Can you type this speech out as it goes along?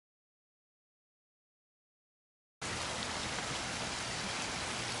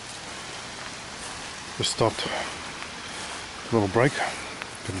Just stopped, a little break,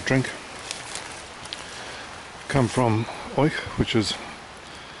 get a drink. Come from Loch, which is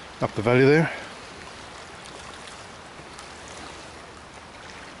up the valley there.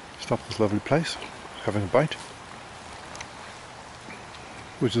 Stopped this lovely place, having a bite,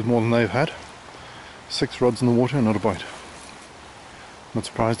 which is more than they've had. 6 rods in the water and not a bite. Not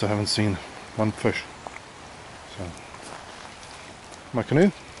surprised I haven't seen one fish. So, my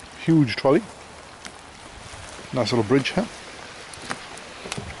canoe, huge trolley, nice little bridge here,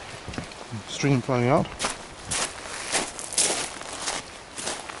 stream flowing out.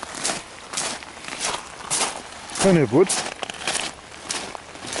 Plenty of wood.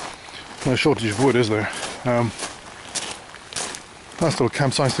 No shortage of wood, is there? Nice little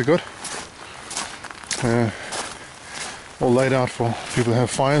campsites they got. All laid out for people who have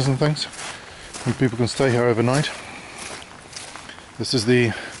fires and things, and people can stay here overnight. This is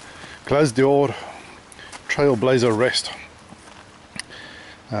the Glace d'Or Trailblazer Rest.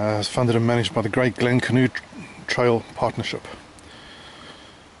 It's funded and managed by the Great Glen Canoe Trail Partnership.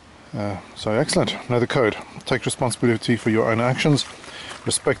 So excellent. Know the code. Take responsibility for your own actions.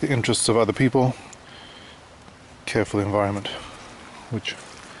 Respect the interests of other people. Care for the environment, which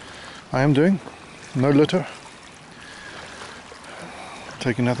I am doing. No litter.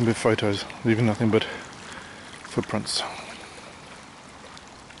 Taking nothing but photos, leaving nothing but footprints.